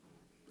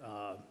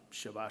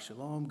Shabbat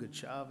Shalom, good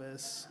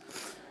Shabbos.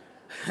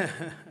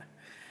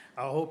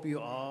 I hope you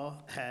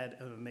all had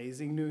an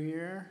amazing new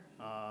year.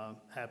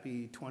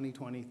 Happy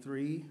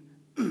 2023.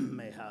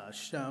 May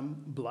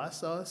Hashem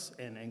bless us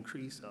and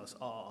increase us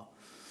all.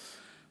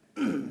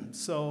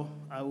 So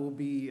I will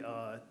be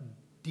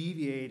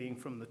deviating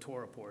from the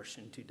Torah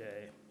portion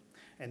today.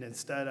 And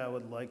instead, I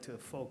would like to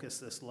focus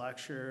this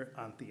lecture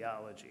on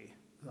theology,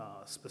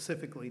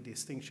 specifically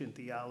distinction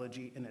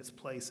theology and its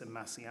place in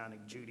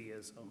Messianic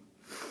Judaism.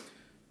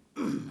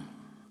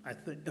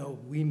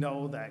 We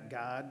know that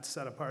God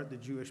set apart the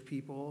Jewish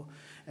people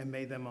and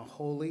made them a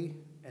holy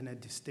and a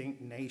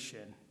distinct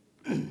nation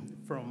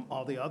from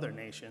all the other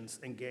nations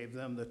and gave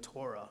them the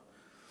Torah.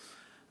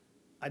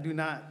 I do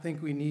not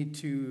think we need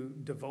to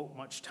devote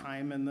much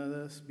time into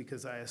this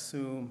because I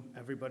assume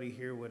everybody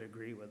here would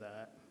agree with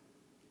that.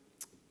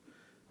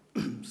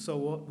 So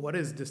what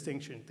is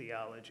distinction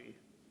theology?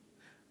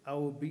 I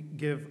will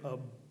give a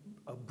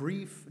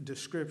brief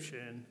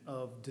description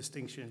of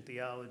distinction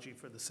theology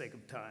for the sake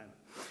of time.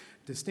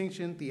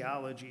 Distinction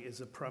theology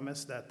is a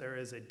premise that there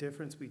is a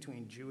difference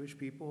between Jewish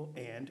people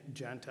and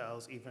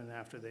Gentiles even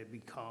after they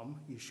become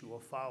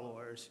Yeshua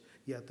followers,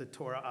 yet the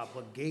Torah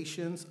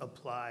obligations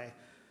apply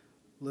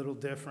little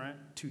different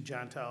to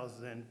Gentiles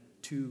than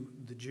to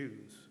the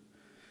Jews.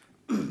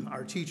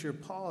 Our teacher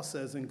Paul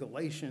says in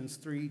Galatians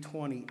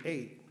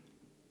 3:28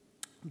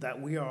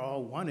 that we are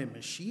all one in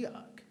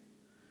Mashiach.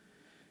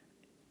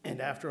 And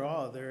after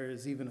all, there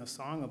is even a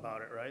song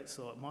about it, right?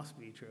 So it must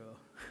be true.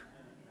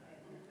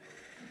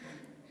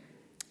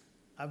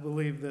 I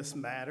believe this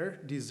matter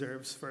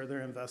deserves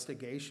further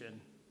investigation.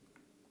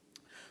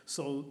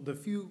 So the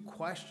few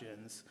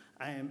questions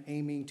I am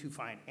aiming to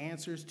find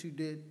answers to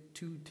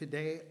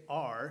today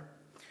are,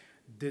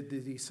 did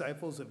the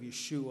disciples of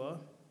Yeshua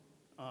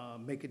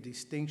make a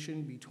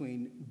distinction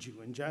between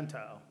Jew and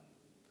Gentile?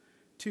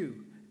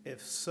 2,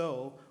 if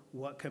so,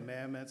 what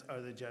commandments are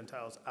the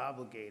Gentiles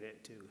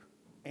obligated to?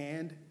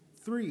 And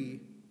 3,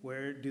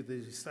 where do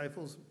the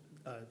disciples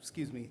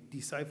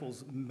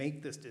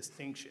make this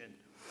distinction?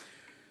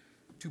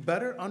 To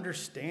better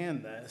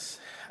understand this,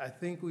 I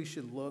think we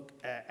should look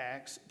at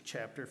Acts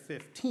chapter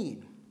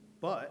 15.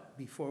 But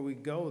before we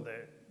go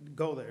there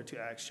to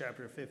Acts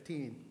chapter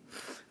 15,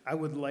 I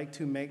would like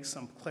to make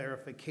some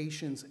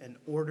clarifications in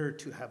order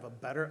to have a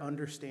better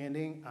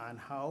understanding on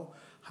how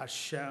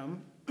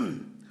Hashem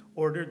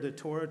ordered the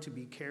Torah to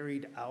be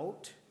carried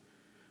out.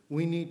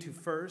 We need to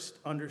first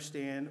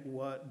understand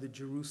what the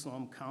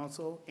Jerusalem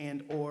Council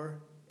and or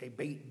a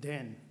Beit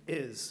Din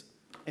is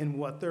and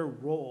what their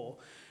role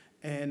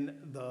in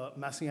the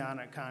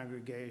Messianic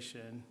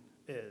congregation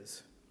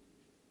is.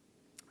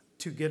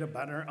 To get a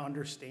better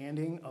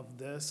understanding of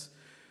this,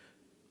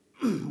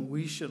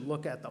 we should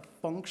look at the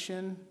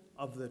function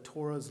of the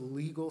Torah's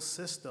legal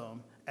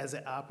system as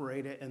it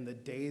operated in the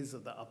days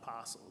of the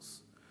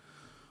apostles.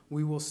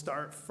 We will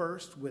start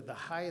first with the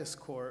highest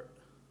court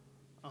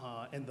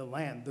in the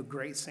land, the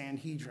Great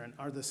Sanhedrin,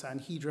 or the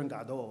Sanhedrin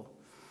Gadol,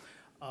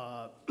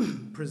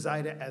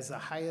 presided as the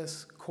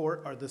highest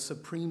court or the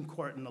supreme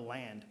court in the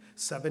land.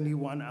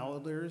 71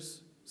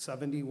 elders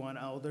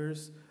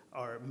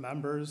are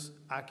members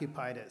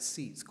occupied at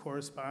seats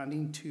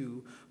corresponding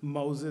to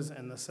Moses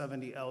and the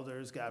 70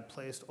 elders God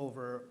placed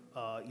over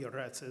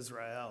Yoretz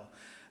Israel.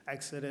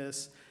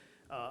 Exodus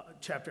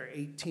chapter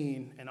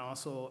 18 and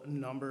also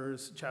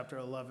Numbers chapter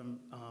 11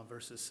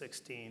 verses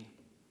 16.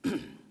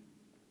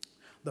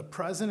 The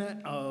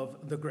president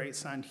of the Great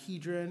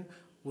Sanhedrin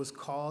was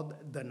called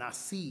the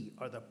Nasi,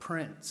 or the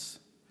prince.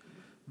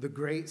 The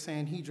Great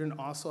Sanhedrin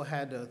also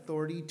had the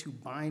authority to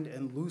bind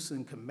and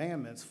loosen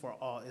commandments for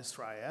all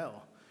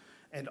Israel,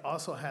 and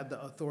also had the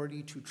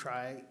authority to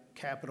try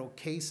capital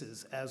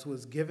cases, as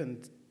was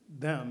given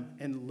them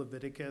in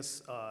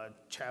Leviticus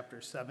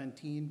chapter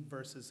 17,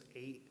 verses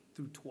 8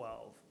 through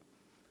 12.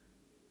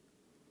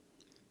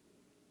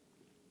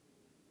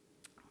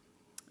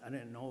 I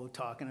didn't know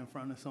talking in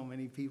front of so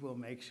many people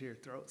makes your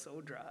throat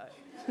so dry.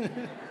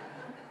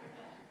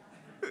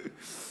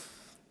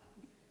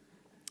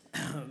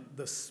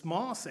 The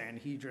small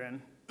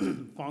Sanhedrin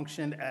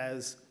functioned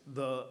as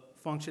a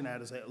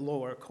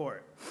lower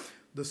court.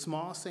 The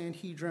small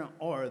Sanhedrin,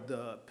 or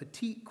the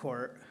petite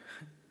court,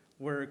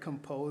 were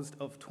composed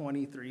of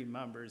 23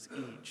 members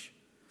each.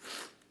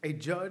 A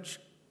judge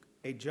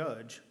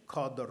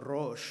called the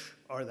Rosh,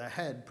 or the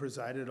head,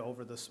 presided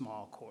over the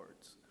small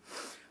courts.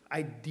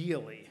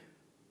 Ideally,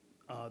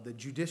 the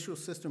judicial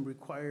system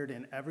required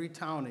in every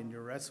town in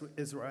Yoretz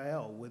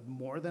Israel with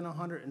more than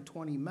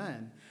 120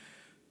 men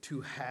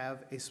to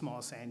have a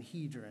small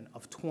Sanhedrin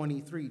of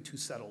 23 to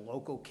settle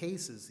local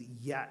cases,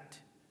 yet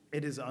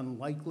it is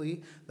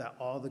unlikely that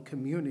all the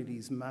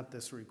communities met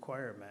this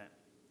requirement.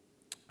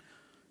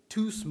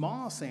 2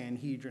 small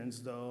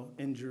Sanhedrins, though,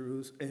 in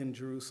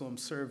Jerusalem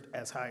served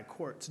as high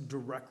courts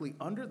directly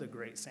under the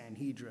Great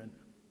Sanhedrin.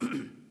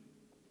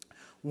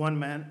 One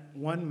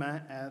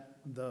met at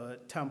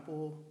the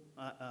temple,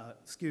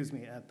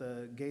 at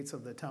the gates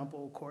of the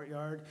temple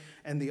courtyard,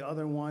 and the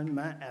other one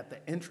met at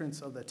the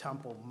entrance of the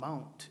temple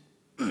mount.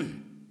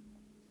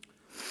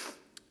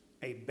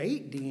 A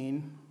Beit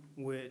Din,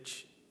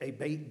 which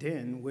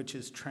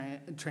is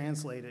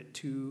translated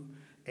to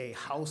a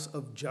house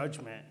of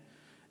judgment,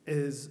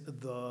 is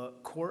the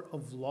court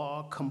of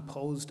law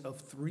composed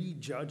of 3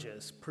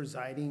 judges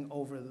presiding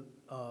over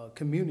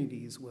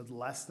communities with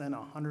less than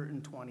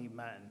 120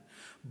 men,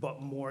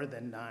 but more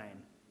than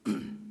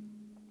 9.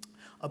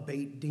 A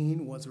Beit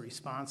Din was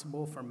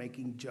responsible for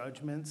making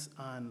judgments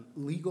on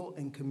legal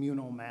and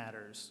communal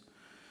matters,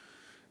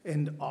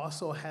 and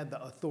also had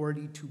the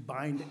authority to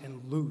bind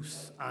and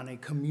loose on a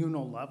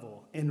communal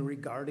level in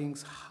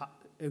regards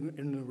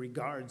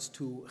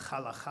to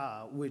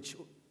halakha, which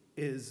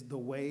is the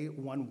way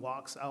one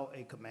walks out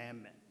a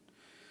commandment.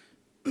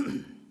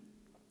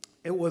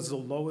 It was the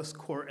lowest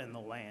court in the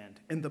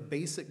land and the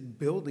basic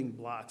building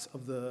blocks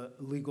of the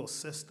legal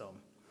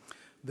system.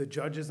 The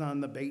judges on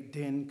the Beit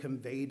Din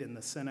conveyed in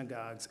the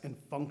synagogues and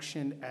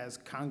functioned as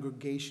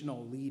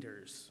congregational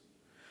leaders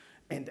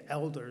and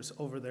elders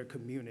over their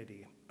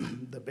community.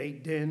 The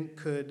Beit Din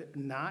could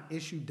not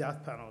issue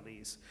death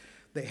penalties.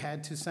 They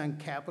had to send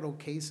capital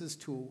cases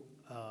to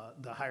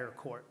the higher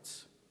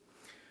courts.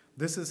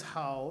 This is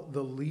how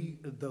the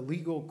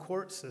legal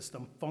court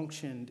system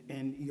functioned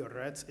in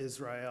Eretz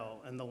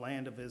Israel, in the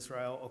land of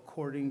Israel,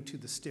 according to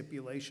the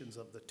stipulations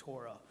of the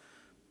Torah.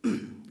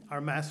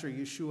 Our Master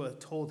Yeshua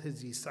told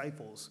his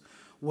disciples,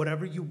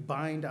 "Whatever you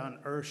bind on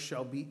earth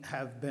shall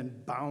have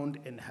been bound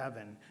in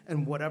heaven,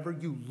 and whatever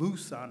you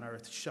loose on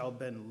earth shall have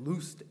been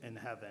loosed in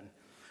heaven."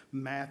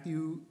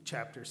 Matthew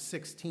chapter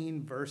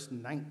 16, verse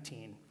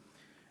 19.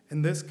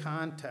 In this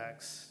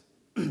context,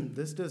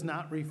 this does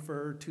not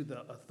refer to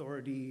the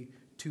authority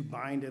to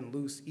bind and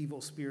loose evil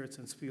spirits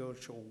in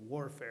spiritual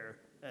warfare,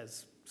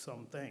 as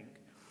some think.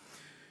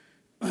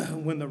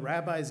 When the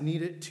rabbis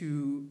needed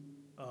to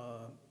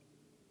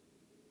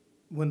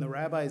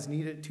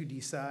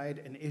decide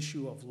an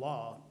issue of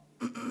law,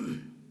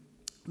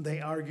 they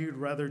argued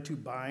whether to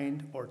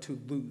bind or to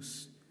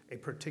loose a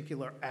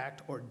particular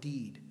act or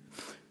deed.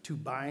 To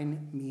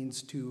bind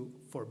means to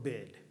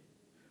forbid.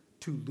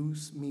 To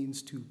loose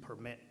means to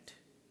permit.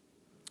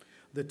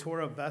 The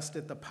Torah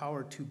vested the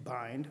power to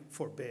bind,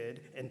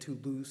 forbid, and to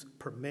loose,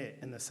 permit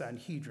in the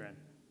Sanhedrin,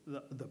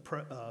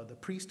 the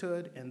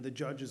priesthood, and the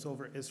judges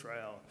over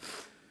Israel.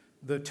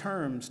 The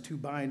terms to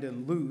bind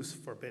and loose,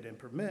 forbid, and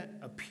permit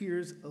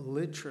appears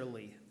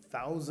literally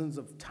thousands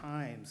of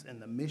times in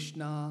the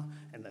Mishnah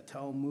and the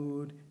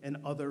Talmud and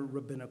other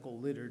rabbinical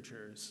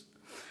literatures.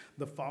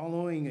 The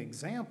following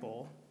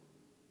example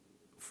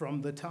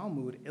from the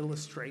Talmud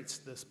illustrates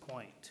this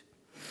point.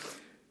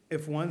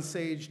 If one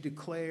sage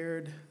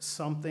declared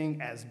something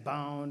as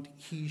bound,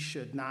 he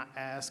should not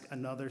ask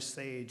another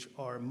sage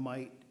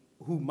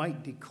who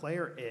might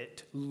declare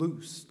it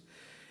loosed.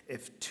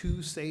 If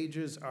 2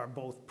 sages are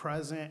both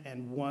present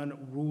and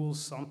one rules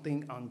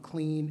something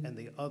unclean and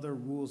the other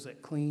rules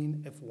it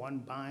clean, if one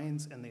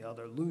binds and the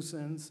other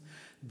loosens,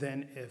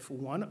 then if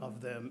one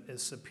of them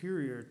is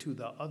superior to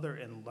the other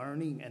in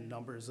learning and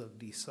numbers of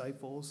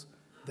disciples,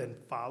 then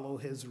follow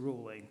his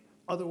ruling.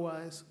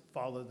 Otherwise,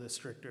 follow the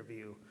stricter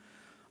view.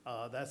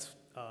 That's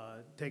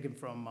taken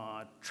from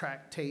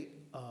Tractate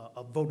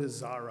of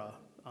Vodazara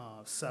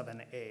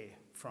 7a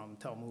from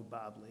Talmud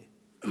Bavli.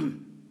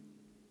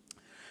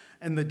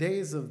 In the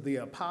days of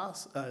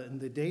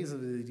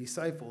the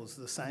disciples,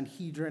 the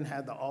Sanhedrin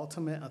had the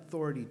ultimate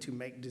authority to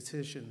make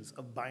decisions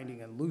of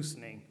binding and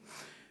loosening.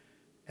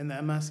 In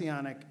the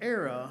Messianic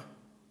era,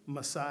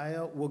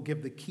 Messiah will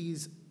give the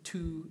keys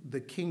to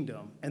the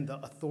kingdom and the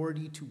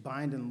authority to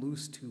bind and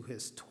loose to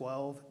his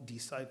 12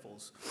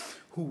 disciples,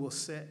 who will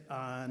sit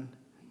on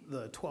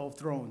the 12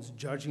 thrones,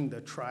 judging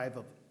the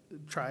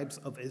tribes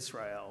of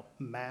Israel.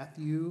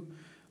 Matthew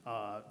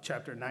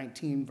chapter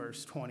 19,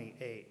 verse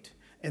 28.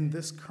 In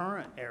this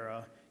current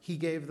era, he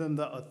gave them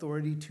the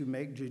authority to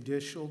make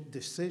judicial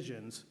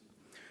decisions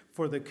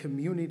for the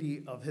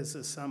community of his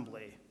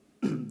assembly.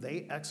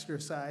 They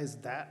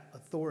exercised that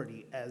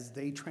authority as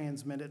they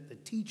transmitted the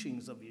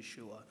teachings of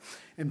Yeshua,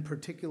 and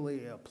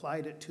particularly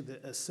applied it to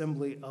the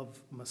assembly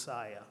of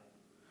Messiah.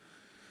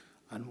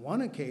 On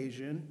one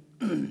occasion,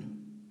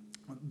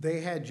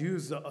 they had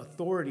used the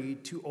authority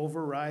to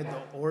override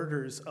the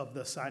orders of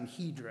the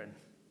Sanhedrin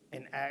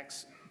in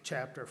Acts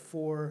chapter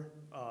 4,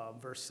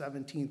 verse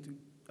 17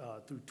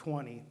 through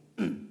 20.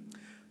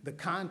 The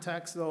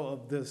context, though,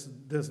 of this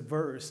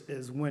verse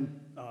is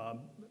when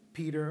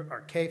Peter,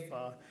 or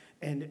Kepha,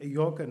 and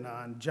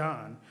Yochanan,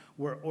 John,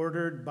 were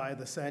ordered by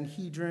the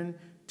Sanhedrin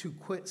to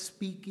quit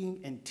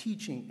speaking and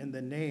teaching in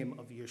the name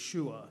of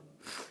Yeshua.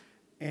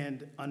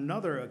 And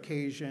another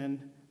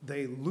occasion,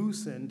 they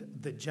loosened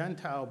the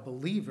Gentile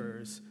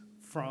believers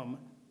from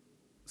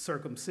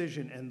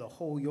circumcision and the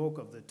whole yoke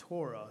of the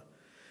Torah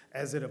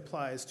as it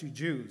applies to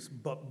Jews,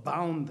 but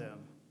bound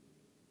them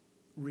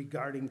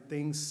regarding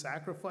things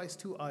sacrificed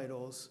to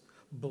idols,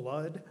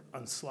 blood,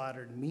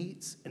 unslaughtered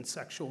meats, and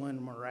sexual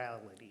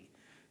immorality.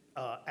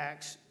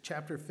 Acts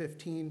chapter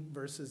 15,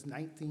 verses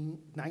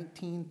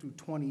 19 through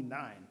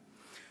 29.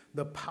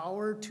 The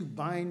power to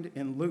bind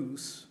and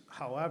loose,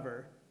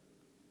 however,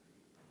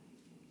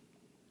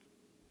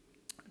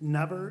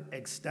 never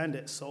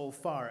extended so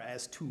far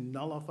as to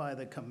nullify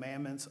the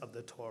commandments of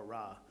the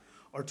Torah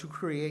or to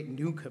create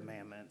new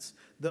commandments.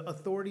 The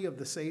authority of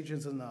the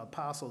sages and the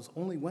apostles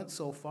only went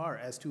so far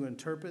as to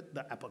interpret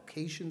the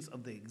applications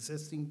of the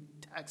existing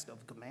text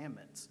of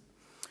commandments.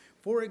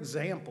 For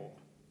example,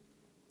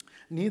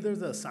 neither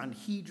the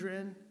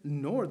Sanhedrin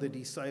nor the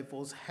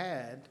disciples of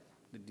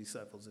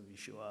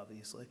Yeshua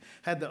obviously,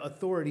 had the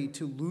authority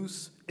to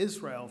loose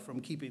Israel from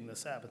keeping the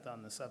Sabbath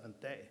on the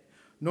seventh day,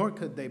 nor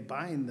could they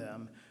bind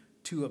them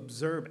to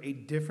observe a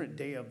different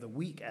day of the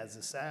week as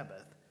the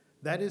Sabbath.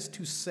 That is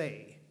to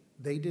say,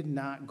 they did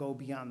not go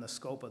beyond the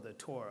scope of the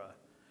Torah.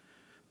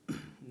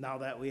 Now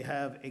that we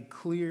have a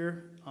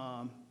clear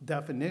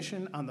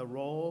definition on the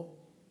role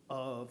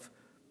of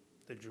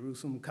the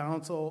Jerusalem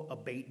Council, a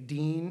Beit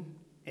Din,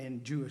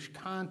 in Jewish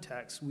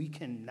context, we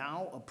can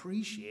now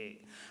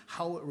appreciate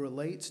how it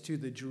relates to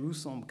the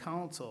Jerusalem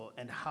Council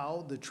and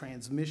how the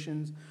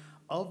transmissions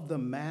of the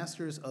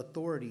master's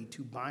authority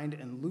to bind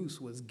and loose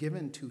was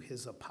given to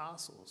his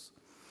apostles.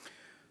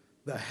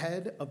 The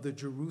head of the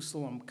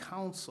Jerusalem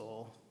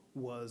Council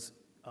was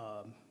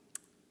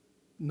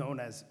known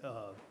as,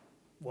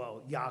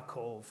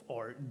 Yaakov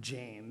or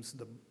James,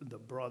 the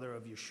brother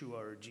of Yeshua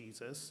or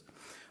Jesus,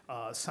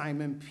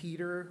 Simon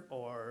Peter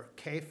or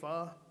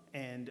Kepha,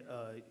 and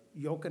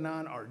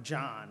Yochanan or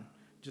John,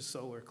 just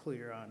so we're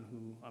clear on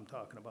who I'm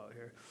talking about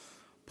here.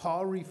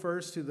 Paul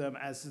refers to them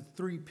as the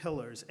three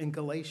pillars in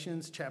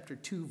Galatians chapter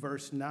 2,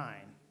 verse 9.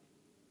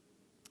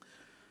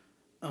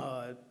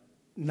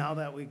 Now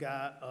that we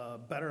got a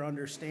better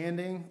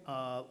understanding,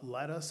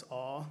 let us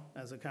all,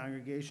 as a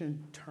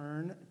congregation,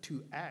 turn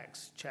to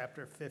Acts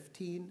chapter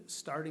 15,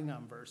 starting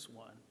on verse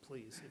 1,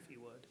 please, if you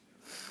would.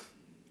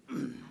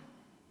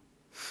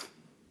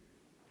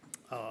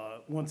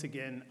 Once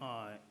again,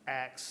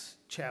 Acts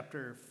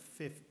chapter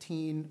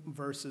 15,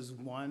 verses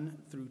 1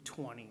 through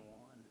 21.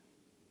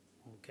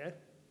 Okay?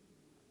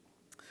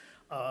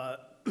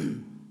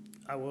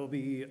 I will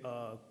be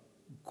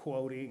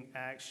quoting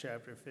Acts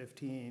chapter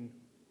 15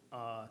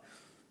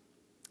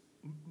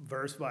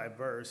 verse by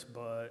verse,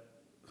 but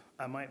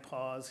I might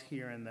pause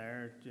here and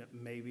there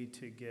maybe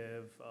to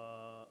give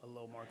a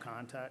little more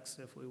context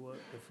if we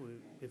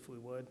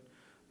would.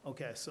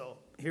 Okay, so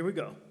here we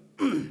go.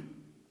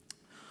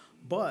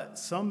 But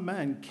some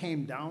men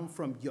came down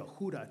from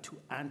Yehuda to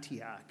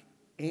Antioch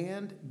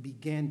and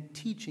began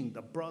teaching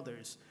the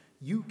brothers,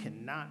 you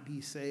cannot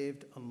be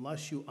saved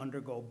unless you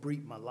undergo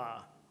Brit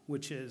Milah,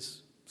 which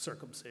is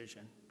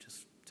circumcision,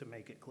 just to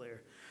make it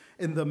clear,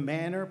 in the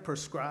manner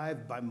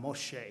prescribed by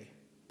Moshe.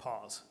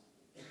 Pause.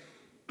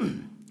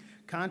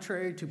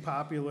 Contrary to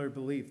popular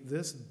belief,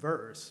 this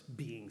verse,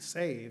 being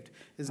saved,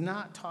 is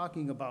not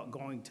talking about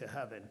going to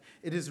heaven.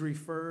 It is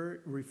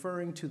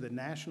referring to the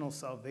national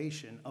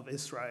salvation of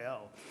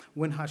Israel,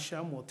 when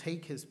Hashem will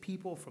take his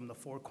people from the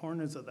four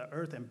corners of the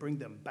earth and bring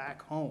them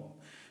back home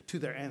to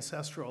their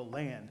ancestral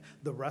land,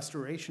 the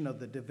restoration of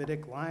the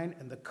Davidic line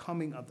and the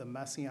coming of the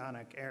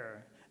Messianic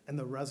era, and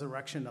the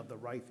resurrection of the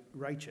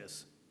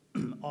righteous.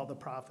 All the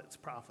prophets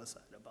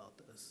prophesied about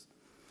this.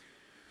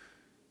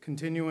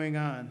 Continuing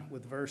on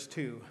with verse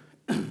 2,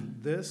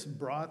 this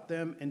brought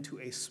them into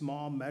a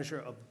small measure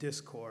of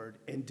discord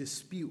and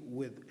dispute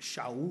with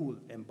Shaul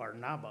and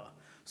Barnabas.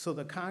 So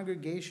the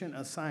congregation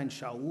assigned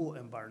Shaul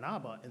and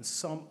Barnabas and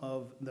some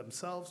of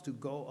themselves to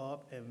go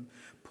up and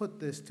put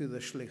this to the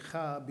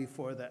shlichah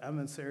before the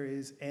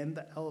emissaries and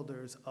the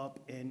elders up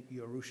in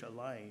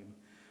Jerusalem.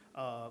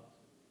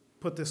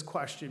 Put this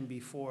question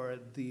before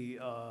the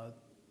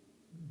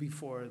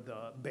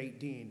Beit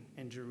Din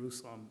in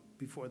Jerusalem,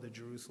 before the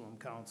Jerusalem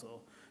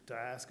Council, to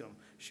ask them,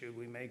 should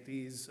we make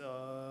these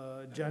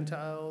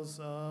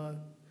Gentiles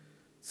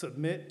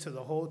submit to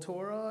the whole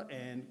Torah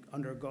and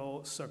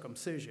undergo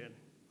circumcision,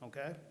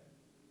 okay?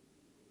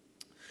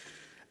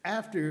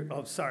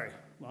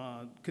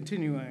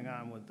 Continuing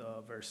on with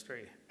verse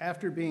 3.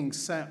 After being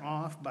sent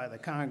off by the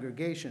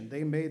congregation,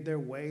 they made their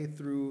way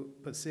through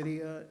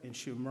Pisidia and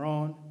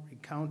Shimron,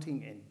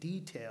 recounting in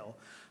detail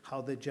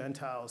how the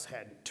Gentiles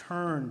had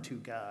turned to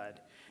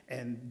God,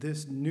 and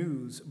this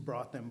news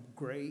brought them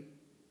great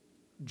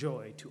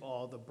joy to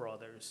all the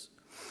brothers.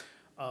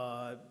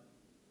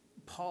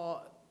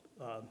 Paul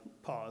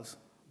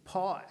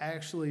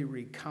actually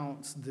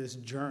recounts this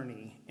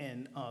journey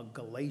in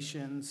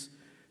Galatians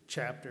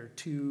chapter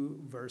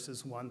 2,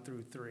 verses 1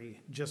 through 3.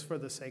 Just for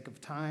the sake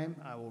of time,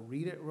 I will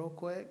read it real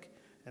quick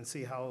and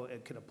see how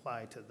it could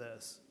apply to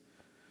this.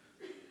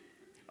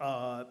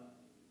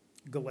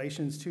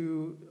 Galatians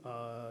 2,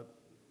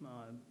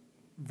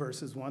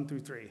 verses 1 through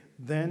 3.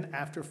 Then,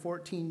 after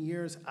 14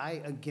 years,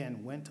 I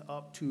again went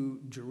up to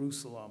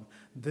Jerusalem,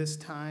 this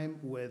time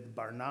with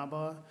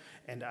Barnabas,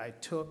 and I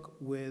took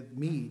with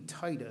me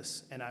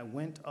Titus, and I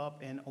went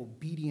up in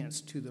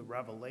obedience to the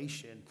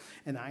revelation,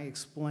 and I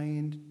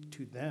explained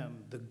to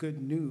them the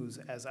good news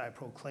as I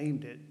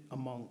proclaimed it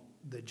among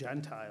the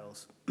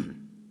Gentiles,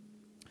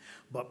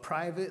 but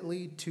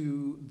privately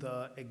to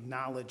the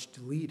acknowledged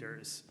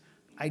leaders.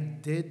 I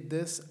did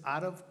this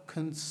out of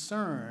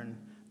concern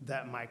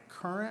that my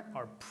current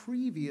or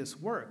previous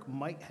work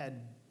might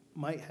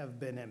have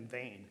been in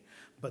vain.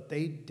 But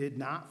they did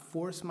not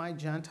force my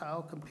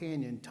Gentile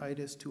companion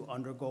Titus to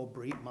undergo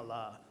Brit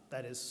Milah,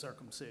 that is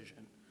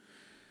circumcision.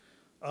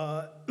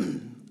 For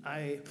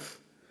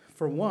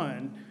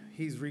one,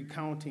 he's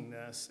recounting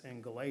this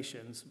in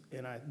Galatians,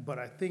 but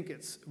I think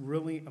it's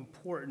really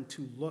important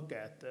to look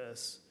at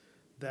this,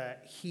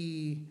 that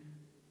he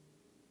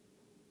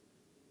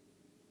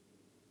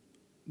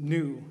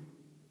knew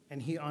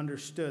and he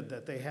understood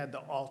that they had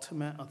the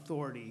ultimate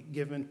authority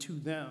given to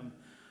them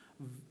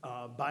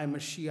by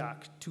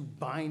Mashiach to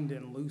bind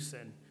and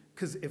loosen.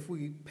 Because if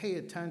we pay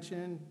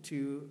attention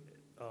to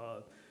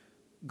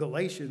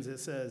Galatians, it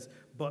says,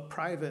 but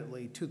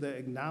privately to the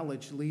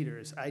acknowledged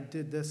leaders, I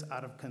did this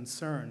out of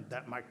concern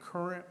that my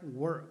current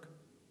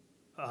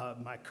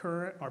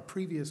or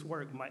previous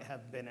work might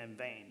have been in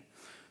vain.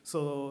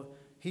 So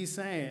he's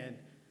saying,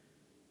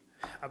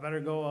 I better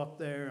go up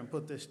there and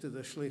put this to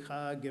the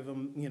shlichah, give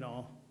them,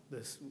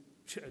 this.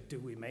 Do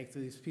we make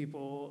these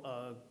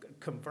people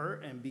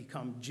convert and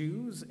become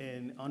Jews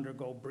and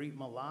undergo Brit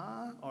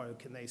Milah, or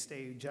can they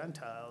stay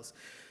Gentiles?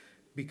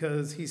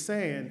 Because he's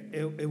saying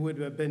it would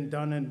have been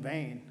done in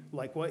vain.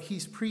 Like what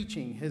he's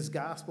preaching, his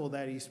gospel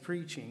that he's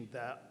preaching,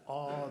 that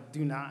all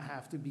do not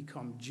have to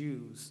become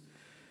Jews,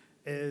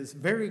 is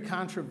very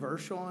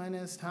controversial in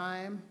his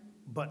time.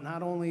 But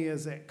not only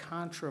is it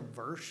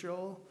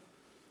controversial,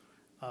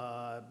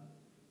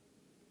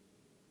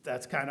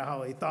 that's kind of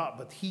how he thought,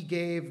 but he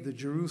gave the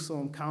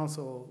Jerusalem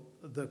council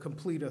the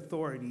complete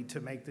authority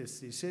to make this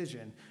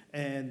decision.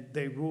 And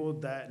they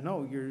ruled that,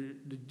 no, your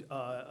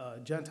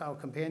Gentile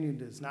companion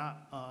does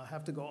not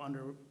have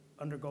to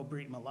undergo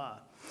Brit Milah.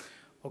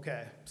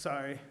 Okay,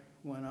 sorry,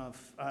 went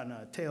off on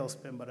a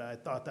tailspin, but I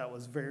thought that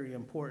was very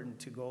important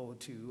to go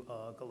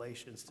to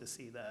Galatians to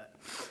see that.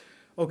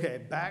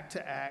 Okay, back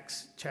to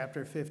Acts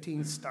chapter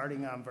 15,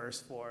 starting on verse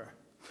 4.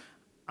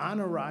 On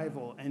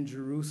arrival in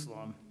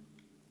Jerusalem,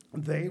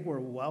 they were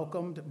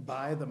welcomed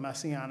by the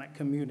Messianic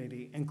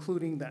community,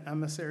 including the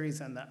emissaries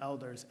and the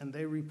elders, and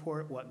they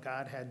report what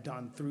God had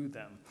done through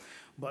them.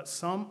 But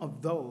some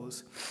of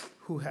those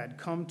who had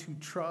come to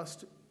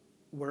trust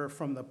were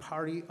from the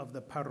party of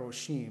the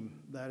Paroshim,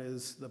 that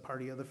is, the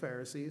party of the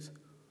Pharisees.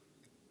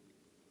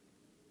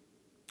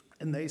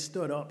 And they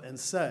stood up and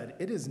said,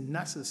 it is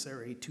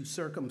necessary to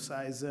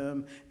circumcise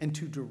them and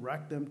to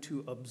direct them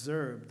to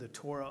observe the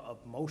Torah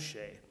of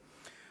Moshe.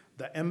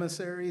 The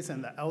emissaries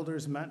and the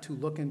elders meant to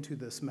look into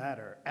this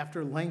matter.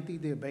 After lengthy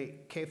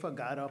debate, Kepha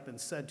got up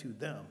and said to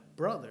them,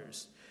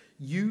 brothers,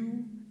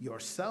 you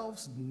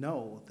yourselves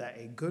know that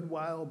a good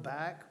while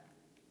back,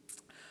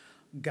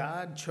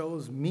 God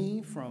chose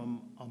me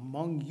from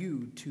among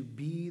you to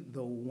be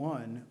the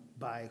one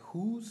by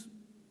whose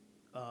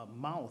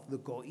mouth the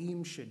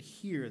Goyim should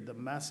hear the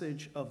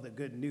message of the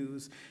good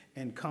news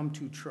and come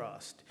to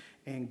trust.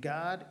 And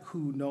God,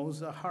 who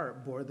knows the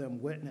heart, bore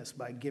them witness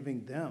by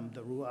giving them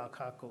the Ruach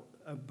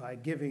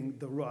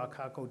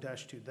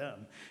HaKodesh to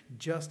them,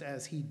 just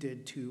as he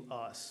did to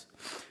us.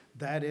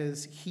 That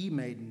is, he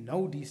made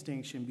no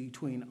distinction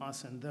between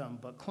us and them,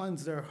 but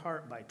cleansed their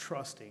heart by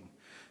trusting.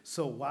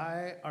 So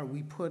why are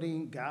we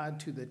putting God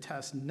to the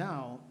test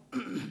now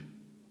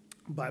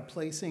by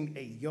placing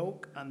a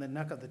yoke on the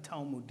neck of the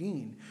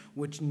Talmudim,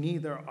 which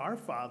neither our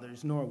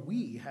fathers nor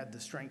we had the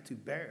strength to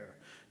bear?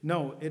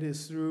 No, it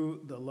is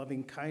through the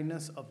loving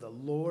kindness of the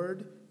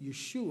Lord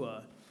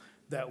Yeshua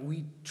that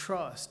we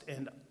trust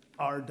and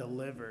are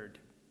delivered.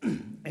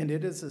 And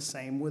it is the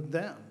same with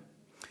them.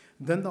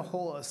 Then the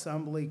whole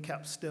assembly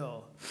kept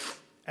still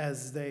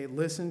as they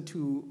listened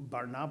to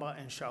Barnabas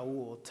and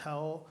Shaul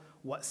tell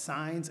what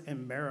signs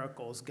and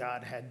miracles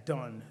God had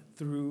done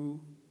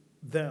through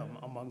them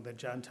among the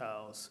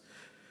Gentiles.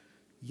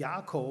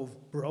 Yaakov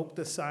broke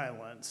the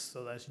silence,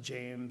 so that's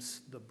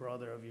James, the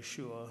brother of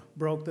Yeshua,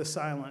 broke the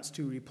silence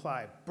to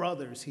reply.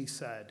 Brothers, he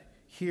said,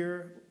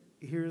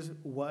 here's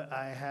what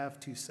I have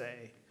to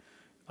say.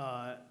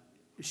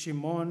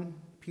 Shimon,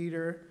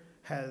 Peter,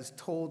 has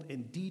told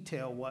in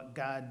detail what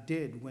God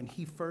did when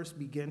he first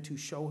began to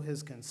show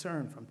his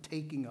concern from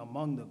taking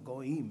among the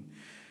Goyim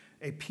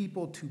a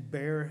people to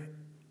bear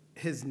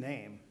his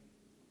name.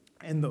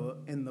 And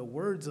the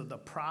words of the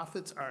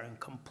prophets are in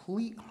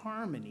complete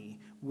harmony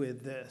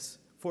with this.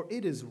 For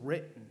it is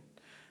written,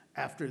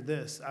 after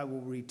this I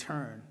will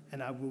return,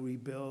 and I will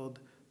rebuild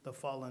the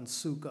fallen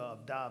sukkah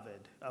of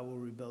David. I will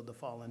rebuild the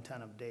fallen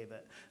tent of David.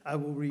 I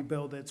will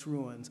rebuild its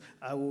ruins.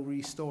 I will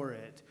restore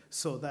it,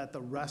 so that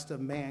the rest of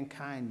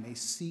mankind may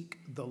seek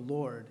the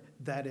Lord.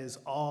 That is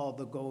all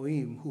the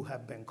Goyim who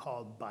have been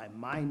called by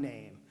my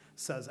name,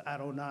 says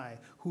Adonai,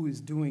 who is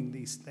doing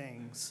these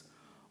things.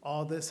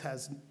 All this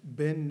has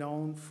been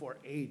known for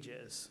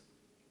ages.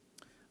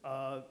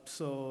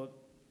 So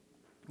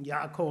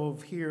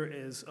Yaakov here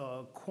is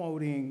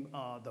quoting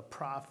the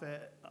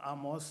prophet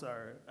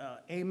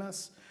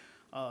Amos,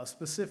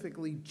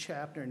 specifically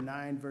chapter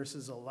 9,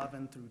 verses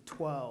 11 through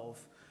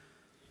 12,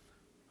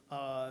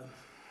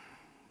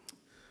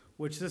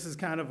 which this is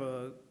kind of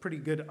a pretty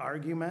good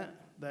argument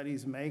that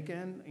he's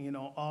making,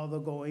 all the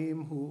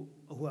goyim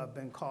who have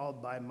been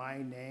called by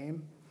my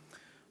name,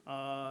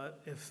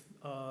 if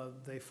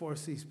they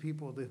force these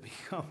people to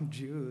become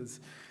Jews,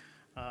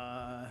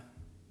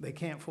 they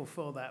can't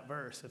fulfill that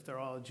verse. If they're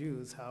all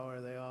Jews, how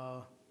are they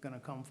all going to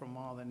come from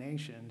all the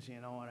nations?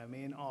 You know what I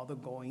mean? All the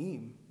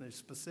goyim. They're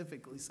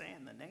specifically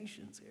saying the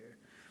nations here.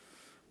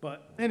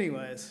 But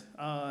anyways,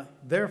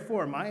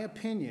 therefore, my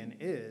opinion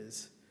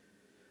is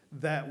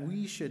that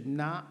we should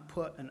not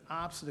put an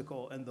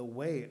obstacle in the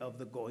way of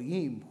the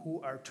goyim who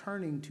are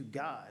turning to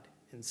God.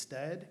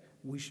 Instead,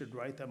 we should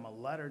write them a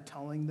letter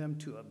telling them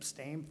to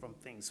abstain from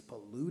things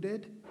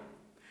polluted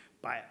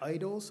by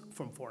idols,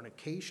 from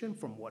fornication,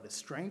 from what is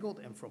strangled,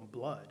 and from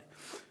blood.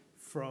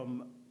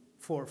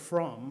 For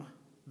from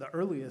the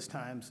earliest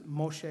times,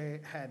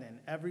 Moshe had in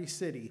every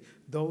city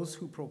those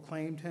who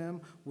proclaimed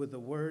him, with the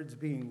words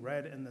being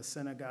read in the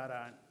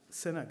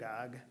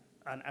synagogue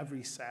on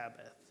every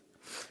Sabbath.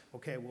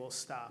 Okay, we'll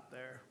stop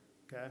there,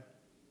 okay?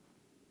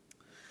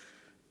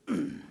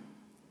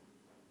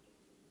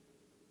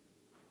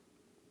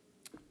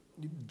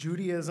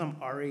 Judaism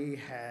already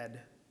had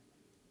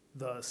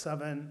the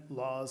 7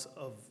 laws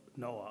of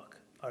Noah,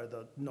 or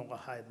the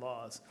Noahide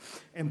laws,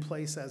 in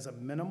place as a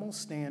minimal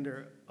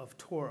standard of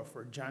Torah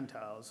for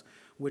Gentiles,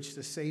 which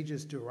the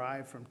sages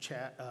derived from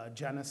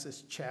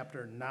Genesis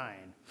chapter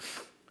 9.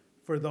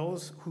 For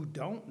those who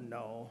don't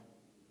know,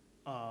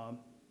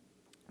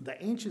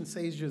 the ancient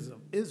sages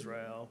of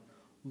Israel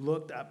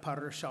looked at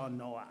Parashat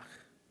Noach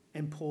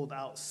and pulled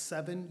out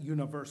 7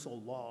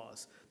 universal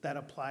laws that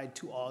applied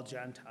to all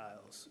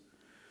Gentiles.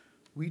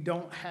 We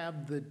don't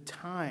have the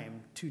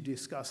time to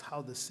discuss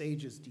how the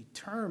sages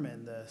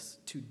determined this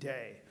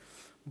today,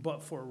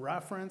 but for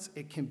reference,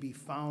 it can be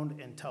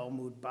found in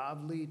Talmud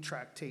Bavli,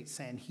 Tractate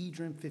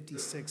Sanhedrin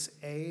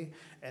 56a,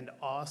 and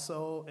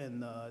also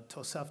in the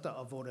Tosefta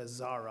Avodah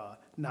Zarah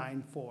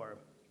 9:4.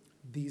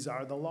 These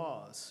are the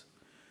laws.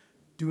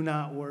 Do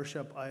not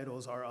worship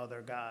idols or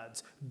other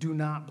gods. Do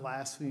not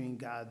blaspheme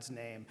God's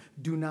name.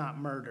 Do not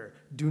murder.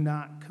 Do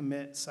not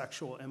commit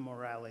sexual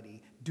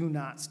immorality. Do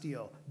not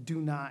steal. Do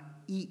not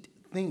eat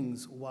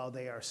things while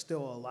they are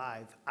still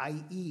alive,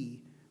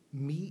 i.e.,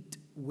 meat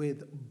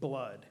with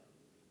blood.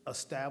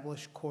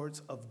 Establish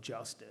courts of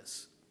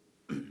justice.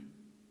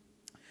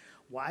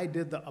 Why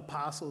did the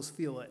apostles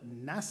feel it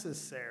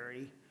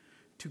necessary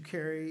to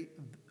create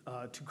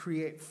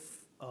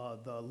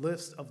the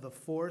list of the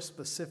 4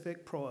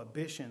 specific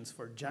prohibitions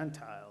for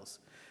Gentiles?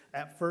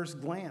 At first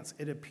glance,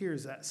 it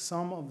appears that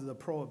some of the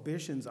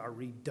prohibitions are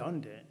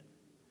redundant.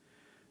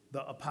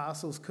 The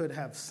apostles could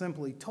have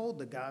simply told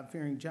the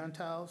God-fearing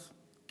Gentiles,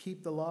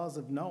 keep the laws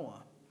of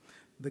Noah.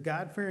 The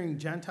God-fearing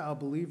Gentile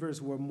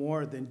believers were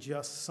more than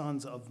just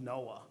sons of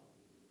Noah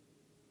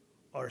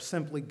or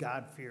simply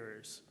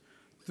God-fearers.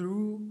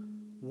 Through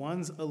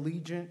one's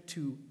allegiance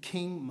to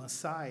King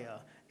Messiah,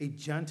 a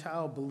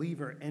Gentile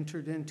believer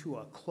entered into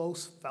a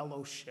close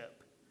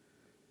fellowship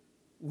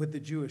with the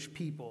Jewish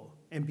people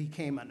and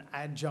became an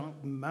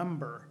adjunct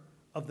member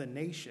of the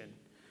nation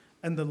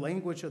and the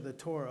language of the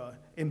Torah,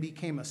 and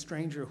became a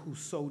stranger who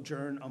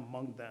sojourned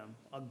among them,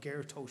 a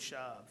ger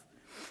toshav.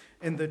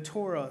 In the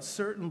Torah,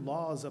 certain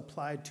laws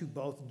applied to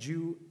both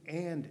Jew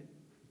and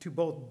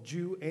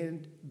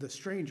the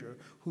stranger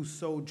who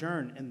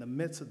sojourn in the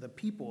midst of the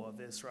people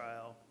of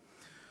Israel.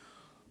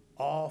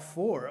 All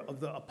 4 of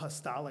the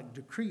apostolic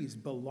decrees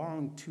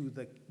belong to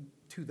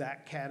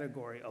that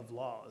category of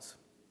laws.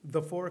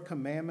 The 4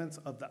 commandments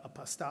of the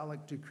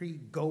apostolic decree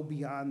go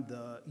beyond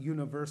the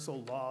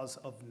universal laws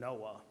of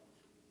Noah.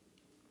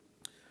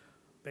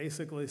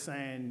 Basically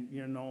saying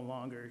you're no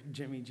longer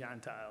Jimmy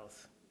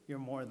Gentiles. You're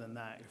more than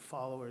that. You're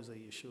followers of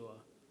Yeshua.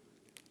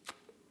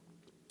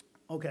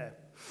 Okay.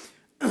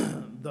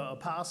 The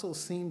apostles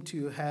seem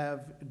to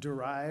have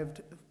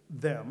derived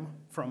them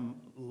from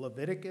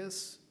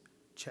Leviticus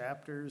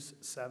chapters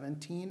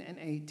 17 and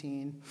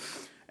 18.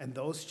 And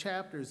those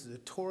chapters, the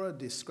Torah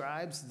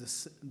describes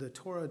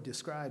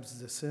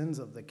the sins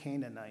of the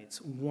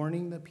Canaanites,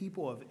 warning the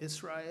people of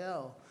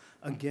Israel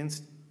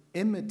against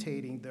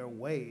imitating their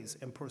ways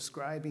and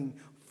prescribing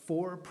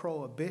 4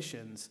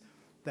 prohibitions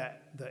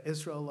that the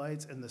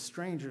Israelites and the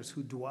strangers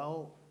who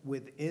dwell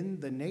within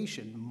the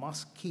nation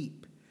must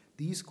keep.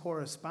 These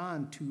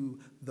correspond to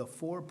the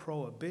 4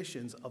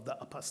 prohibitions of the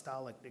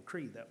apostolic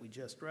decree that we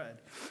just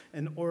read,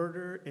 in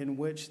order in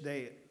which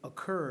they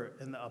occur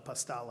in the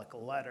apostolic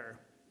letter.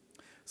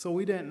 So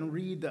we didn't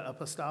read the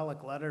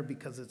apostolic letter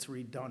because it's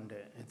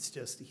redundant. It's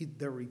just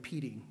they're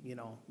repeating,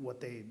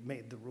 what they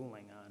made the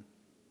ruling on.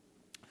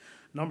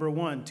 Number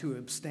 1, to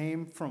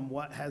abstain from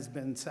what has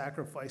been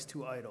sacrificed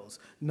to idols.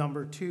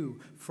 Number 2,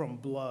 from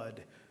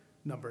blood.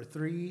 Number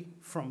 3,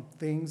 from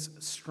things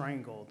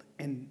strangled.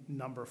 And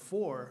number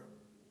 4,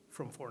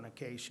 from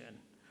fornication.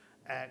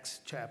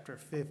 Acts chapter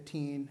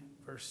 15,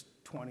 verse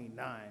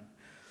 29.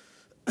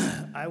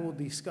 I will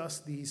discuss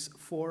these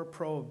 4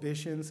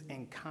 prohibitions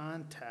in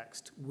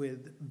context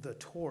with the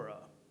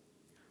Torah.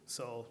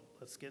 So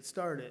let's get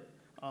started.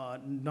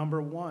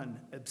 Number 1,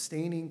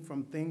 abstaining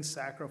from things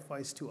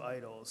sacrificed to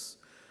idols.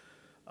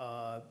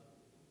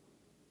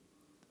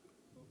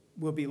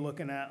 we'll be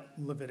looking at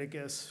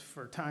Leviticus.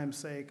 For time's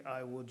sake,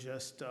 I will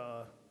just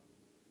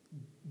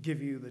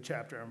give you the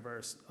chapter and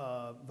verse.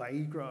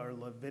 Vayikra, or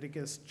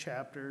Leviticus,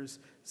 chapter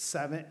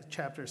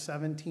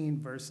 17,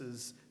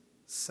 verses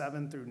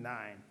 7 through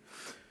 9.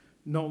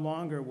 No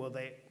longer will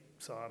they,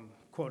 so I'm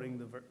quoting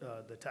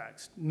the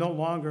text, no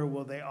longer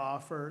will they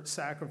offer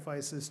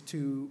sacrifices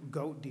to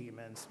goat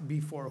demons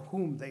before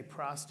whom they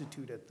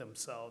prostituted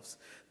themselves.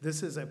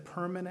 This is a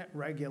permanent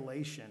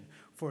regulation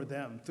for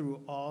them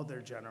through all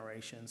their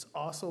generations.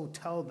 Also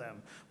tell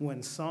them,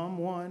 when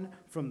someone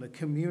from the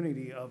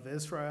community of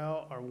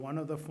Israel or one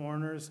of the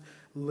foreigners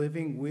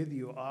living with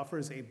you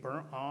offers a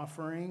burnt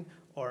offering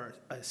or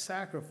a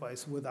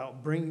sacrifice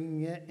without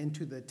bringing it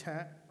into the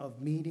tent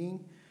of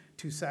meeting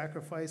to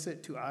sacrifice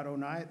it to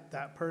Adonai,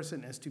 that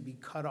person is to be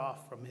cut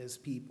off from his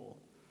people.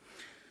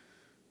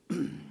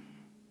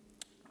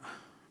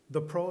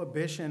 The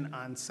prohibition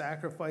on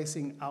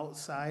sacrificing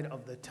outside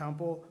of the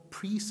temple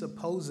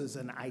presupposes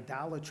an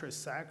idolatrous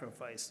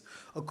sacrifice.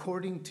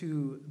 According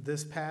to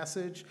this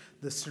passage,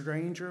 the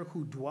stranger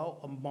who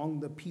dwelt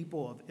among the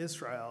people of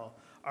Israel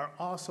are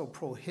also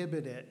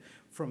prohibited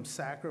from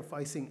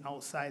sacrificing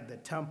outside the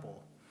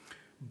temple.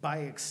 By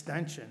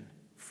extension,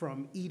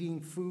 from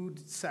eating food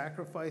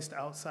sacrificed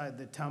outside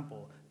the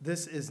temple.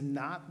 This is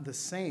not the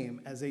same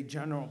as a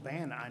general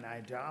ban on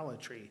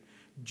idolatry.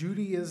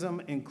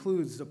 Judaism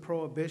includes the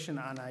prohibition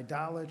on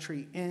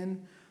idolatry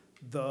in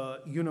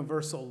the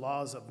universal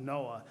laws of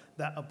Noah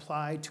that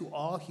apply to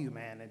all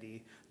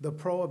humanity. The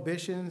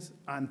prohibitions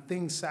on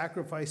things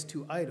sacrificed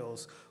to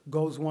idols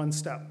goes one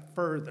step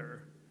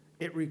further.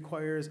 It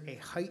requires a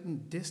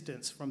heightened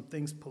distance from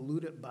things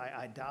polluted by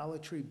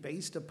idolatry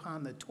based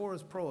upon the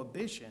Torah's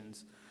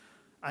prohibitions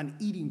on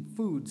eating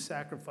food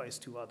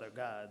sacrificed to other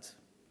gods.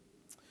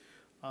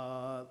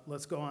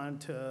 Let's go on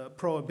to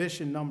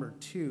prohibition number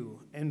 2,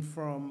 and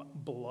from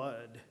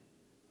blood.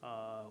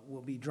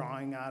 We'll be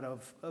drawing out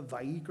of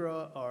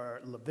Vayikra,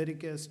 or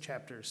Leviticus,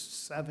 chapter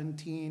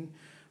 17,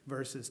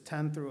 verses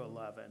 10 through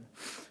 11.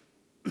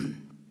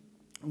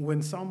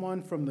 When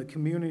someone from the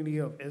community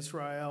of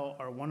Israel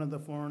or one of the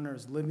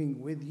foreigners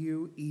living with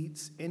you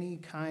eats any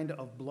kind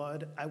of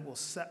blood, I will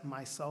set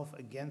myself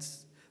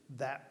against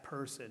that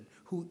person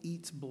who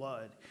eats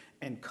blood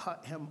and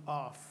cut him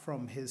off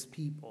from his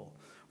people.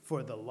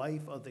 For the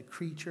life of the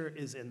creature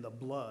is in the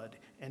blood,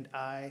 and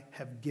I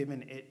have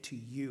given it to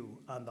you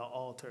on the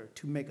altar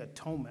to make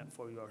atonement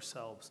for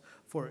yourselves.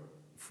 For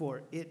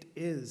it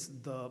is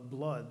the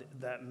blood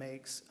that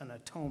makes an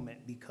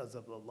atonement because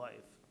of the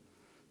life.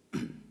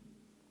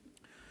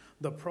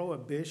 The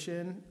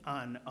prohibition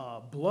on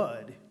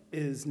blood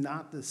is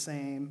not the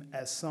same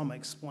as some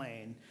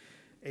explain,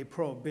 a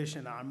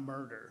prohibition on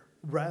murder.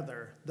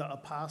 Rather, the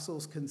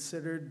apostles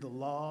considered the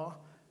law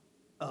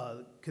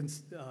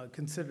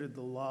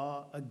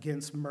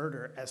against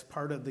murder as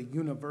part of the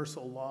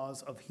universal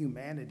laws of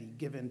humanity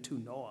given to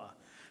Noah.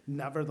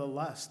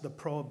 Nevertheless, the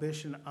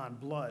prohibition on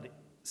blood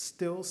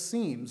still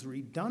seems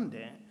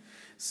redundant,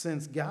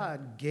 since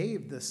God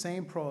gave the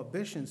same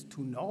prohibitions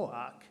to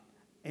Noah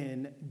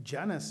in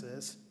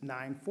Genesis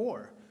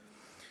 9:4.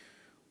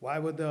 Why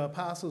would the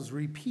apostles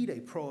repeat a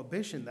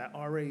prohibition that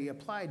already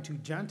applied to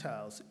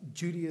Gentiles?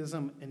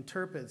 Judaism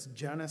interprets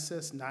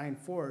Genesis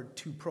 9:4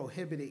 to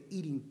prohibit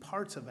eating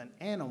parts of an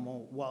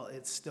animal while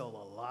it's still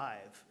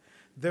alive.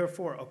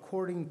 Therefore,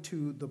 according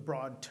to the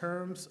broad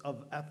terms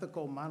of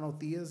ethical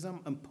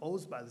monotheism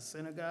imposed by the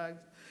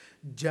synagogues,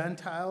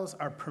 Gentiles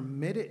are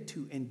permitted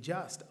to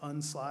ingest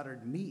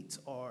unslaughtered meats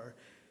or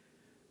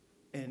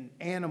an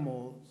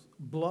animal's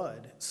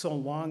blood so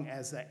long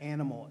as the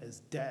animal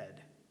is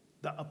dead.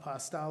 The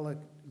apostolic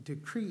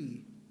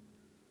decree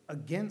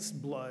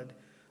against blood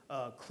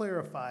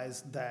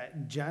clarifies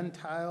that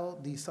Gentile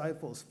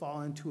disciples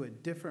fall into a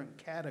different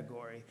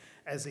category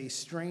as a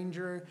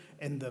stranger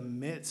in the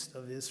midst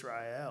of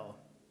Israel.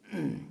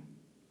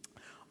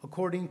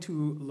 According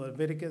to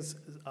Leviticus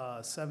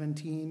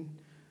 17,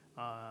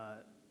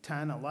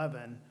 10,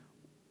 11,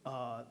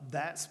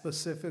 that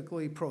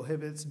specifically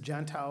prohibits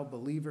Gentile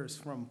believers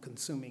from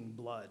consuming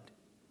blood.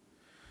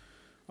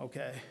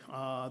 Okay,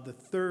 the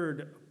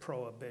third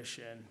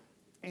prohibition,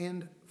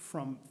 and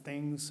from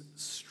things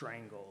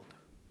strangled.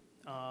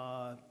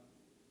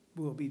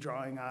 We'll be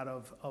drawing out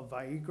of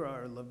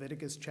Vayikra, or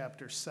Leviticus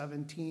chapter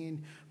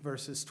 17,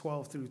 verses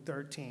 12 through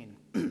 13.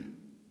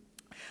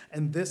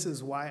 And this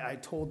is why I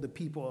told the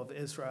people of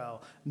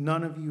Israel,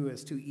 none of you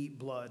is to eat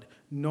blood,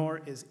 nor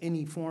is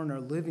any foreigner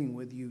living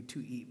with you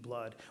to eat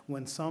blood.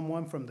 When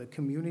someone from the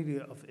community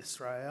of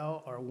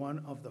Israel or one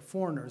of the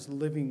foreigners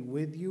living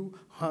with you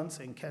hunts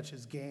and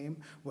catches game,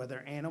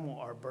 whether animal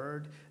or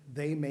bird,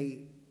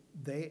 bird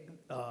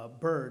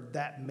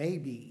that may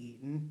be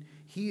eaten,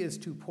 he is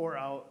to pour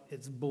out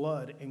its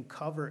blood and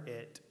cover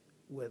it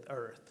with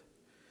earth.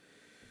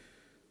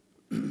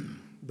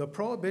 The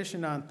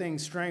prohibition on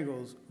things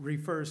strangled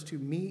refers to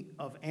meat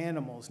of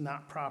animals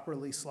not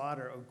properly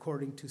slaughtered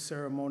according to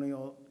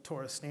ceremonial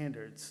Torah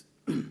standards.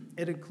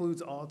 It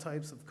includes all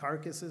types of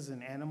carcasses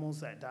and animals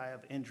that die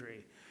of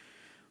injury.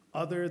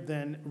 other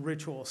than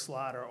ritual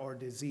slaughter or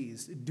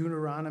disease.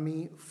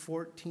 Deuteronomy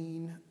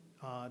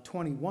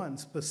 14:21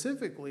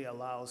 specifically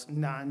allows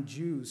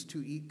non-Jews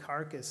to eat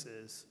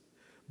carcasses,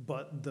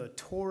 but the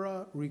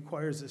Torah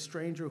requires a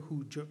stranger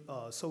who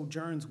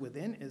sojourns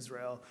within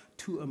Israel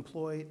to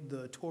employ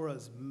the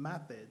Torah's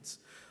methods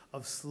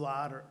of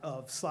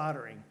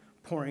slaughtering,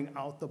 pouring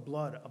out the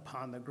blood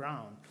upon the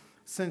ground.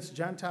 Since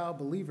Gentile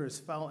believers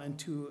fell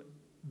into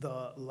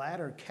the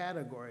latter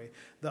category,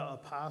 the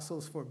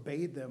apostles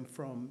forbade them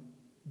from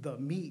the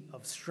meat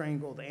of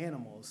strangled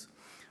animals.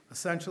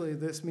 Essentially,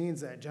 this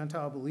means that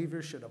Gentile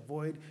believers should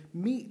avoid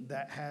meat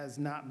that has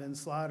not been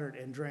slaughtered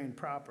and drained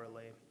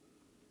properly.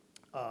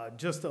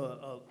 Just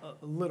a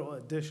little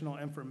additional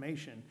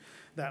information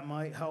that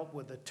might help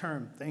with the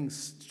term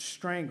things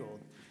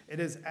strangled. It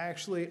is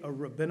actually a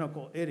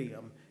rabbinical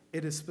idiom.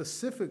 It is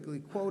specifically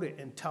quoted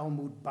in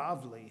Talmud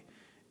Bavli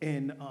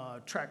in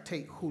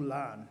Tractate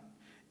Hulan.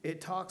 It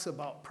talks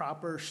about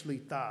proper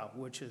shlita,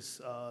 which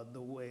is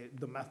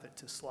the method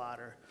to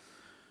slaughter,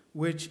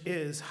 which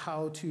is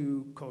how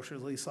to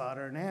kosherly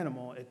slaughter an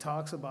animal. It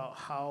talks about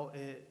how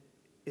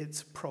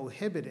it's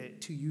prohibited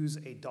to use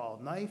a dull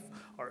knife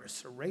or a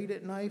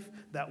serrated knife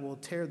that will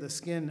tear the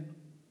skin.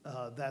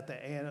 It'll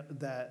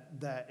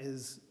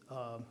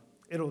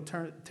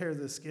tear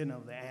the skin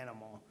of the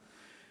animal.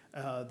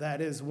 That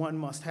is, one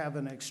must have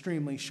an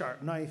extremely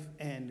sharp knife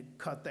and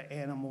cut the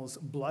animal's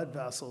blood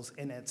vessels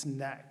in its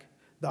neck.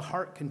 The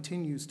heart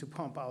continues to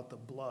pump out the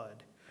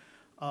blood.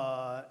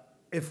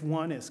 If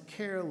one is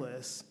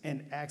careless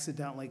and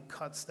accidentally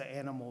cuts the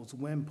animal's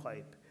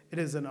windpipe, it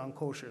is an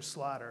unkosher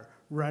slaughter,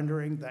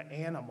 rendering the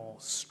animal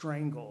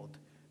strangled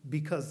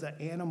because the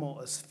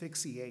animal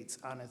asphyxiates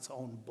on its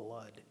own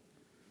blood.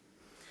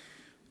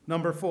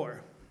 Number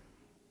 4,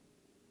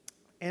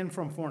 and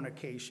from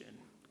fornication.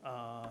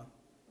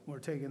 We're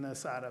taking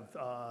this out of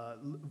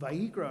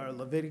Vayikra, or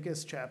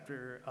Leviticus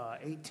chapter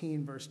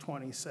 18, verse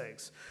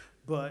 26.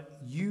 But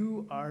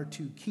you are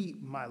to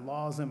keep my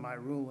laws and my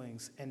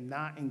rulings and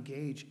not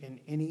engage in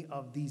any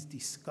of these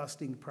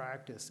disgusting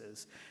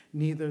practices,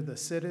 neither the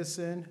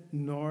citizen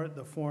nor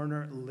the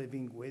foreigner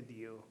living with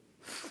you.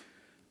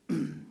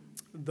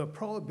 The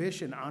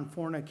prohibition on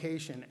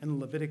fornication in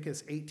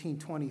Leviticus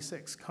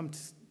 18:26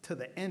 comes to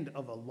the end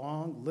of a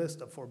long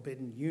list of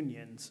forbidden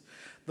unions.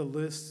 The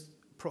list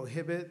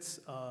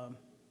prohibits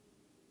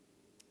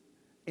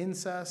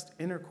incest,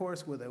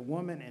 intercourse with a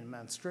woman in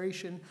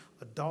menstruation,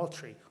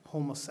 adultery,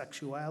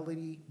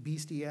 homosexuality,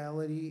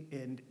 bestiality,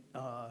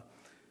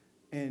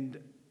 and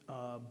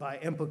by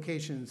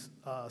implications,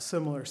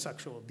 similar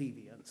sexual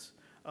deviance.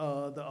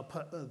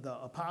 The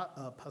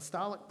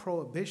apostolic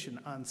prohibition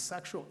on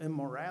sexual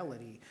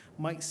immorality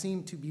might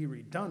seem to be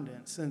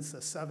redundant, since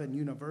the 7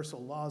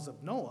 universal laws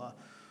of Noah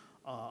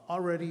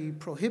already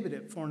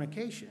prohibited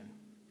fornication.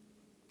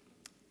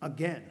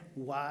 Again,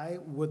 why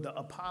would the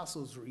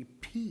apostles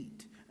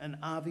repeat an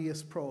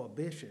obvious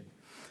prohibition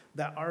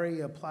that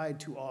already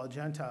applied to all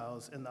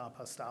Gentiles in the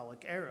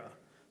apostolic era?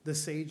 The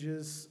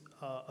sages'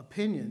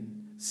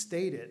 opinion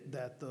stated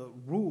that the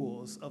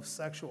rules of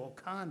sexual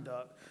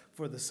conduct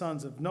for the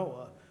sons of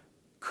Noah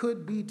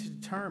could be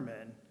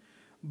determined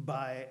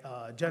by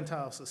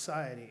Gentile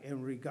society.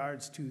 In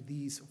regards to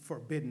these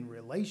forbidden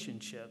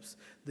relationships,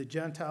 the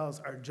Gentiles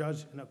are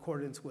judged in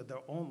accordance with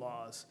their own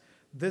laws.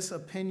 This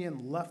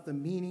opinion left the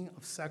meaning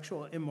of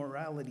sexual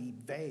immorality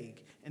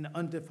vague and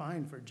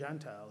undefined for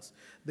Gentiles.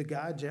 The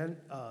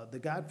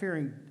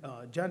God-fearing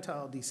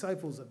Gentile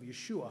disciples of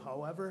Yeshua,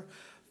 however,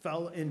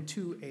 fell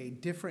into a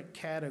different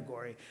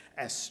category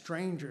as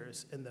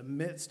strangers in the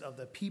midst of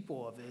the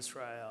people of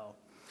Israel.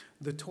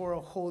 The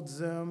Torah holds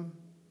them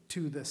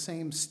to the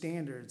same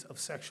standards of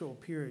sexual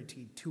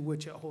purity to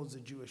which it holds the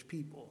Jewish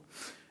people.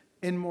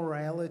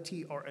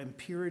 Immorality or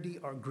impurity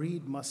or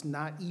greed must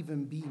not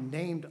even be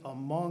named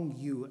among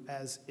you,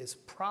 as is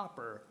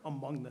proper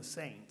among the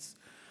saints.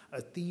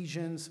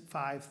 Ephesians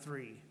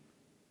 5:3.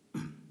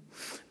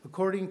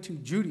 According to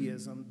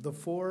Judaism, the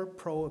 4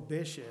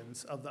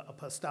 prohibitions of the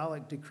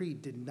apostolic decree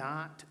did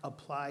not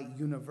apply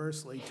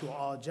universally to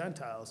all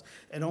Gentiles.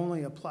 It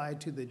only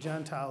applied to the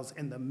Gentiles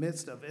in the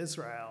midst of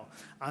Israel.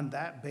 On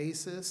that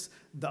basis,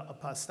 the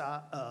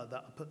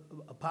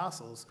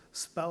apostles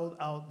spelled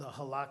out the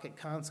halakhic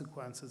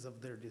consequences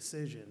of their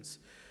decisions.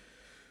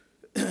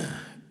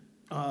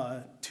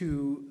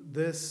 To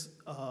this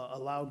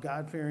allowed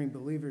God-fearing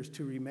believers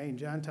to remain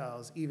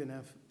Gentiles. Even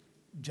if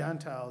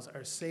Gentiles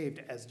are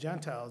saved as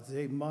Gentiles,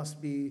 they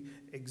must be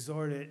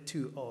exhorted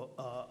to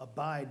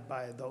abide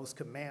by those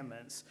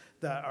commandments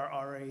that are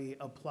already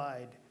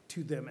applied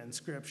to them in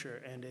Scripture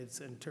and its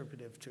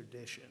interpretive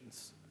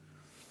traditions.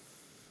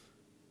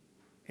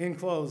 In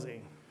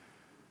closing,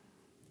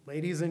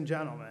 ladies and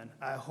gentlemen,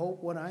 I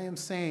hope what I am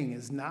saying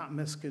is not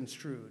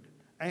misconstrued.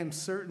 I am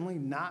certainly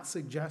not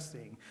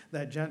suggesting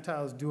that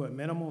Gentiles do a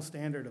minimal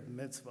standard of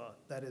mitzvah,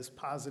 that is,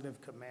 positive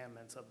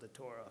commandments of the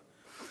Torah.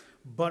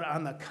 But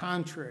on the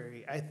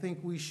contrary, I think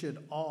we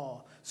should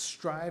all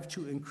strive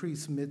to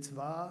increase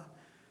mitzvah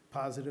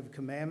positive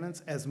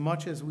commandments as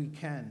much as we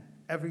can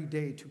every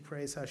day to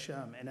praise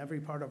Hashem in every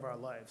part of our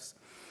lives.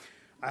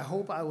 I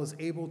hope I was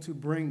able to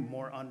bring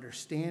more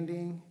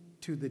understanding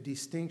to the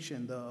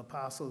distinction the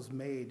apostles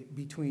made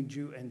between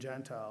Jew and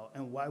Gentile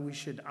and why we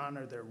should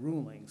honor their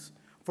rulings.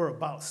 For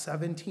about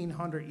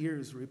 1,700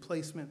 years,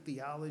 replacement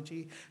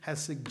theology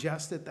has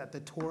suggested that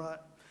the Torah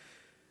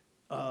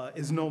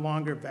is no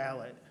longer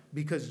valid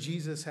because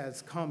Jesus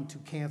has come to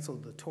cancel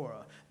the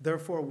Torah.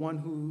 Therefore, one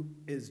who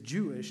is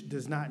Jewish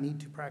does not need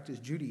to practice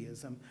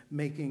Judaism,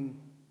 making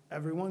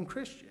everyone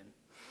Christian.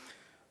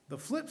 The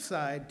flip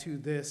side to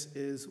this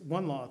is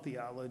one law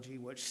theology,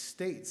 which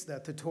states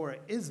that the Torah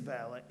is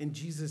valid and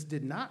Jesus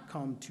did not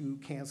come to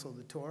cancel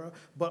the Torah,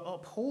 but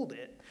uphold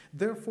it,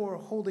 therefore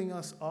holding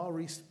us all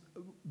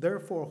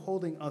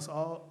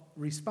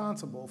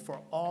responsible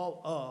for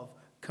all of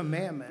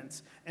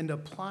commandments and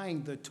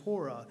applying the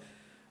Torah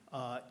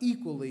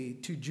equally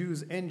to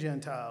Jews and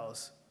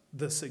Gentiles.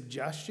 The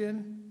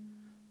suggestion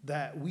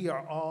that we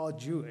are all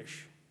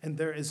Jewish and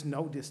there is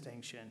no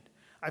distinction.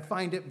 I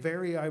find it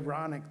very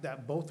ironic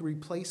that both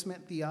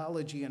replacement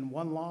theology and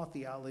one law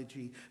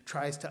theology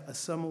tries to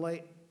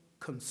assimilate,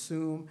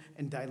 consume,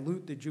 and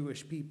dilute the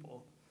Jewish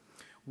people,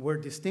 where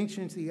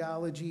distinction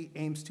theology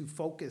aims to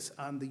focus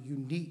on the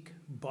unique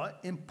but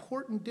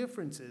important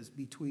differences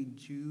between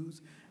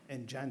Jews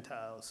and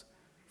Gentiles.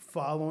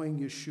 Following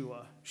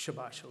Yeshua,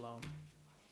 Shabbat Shalom.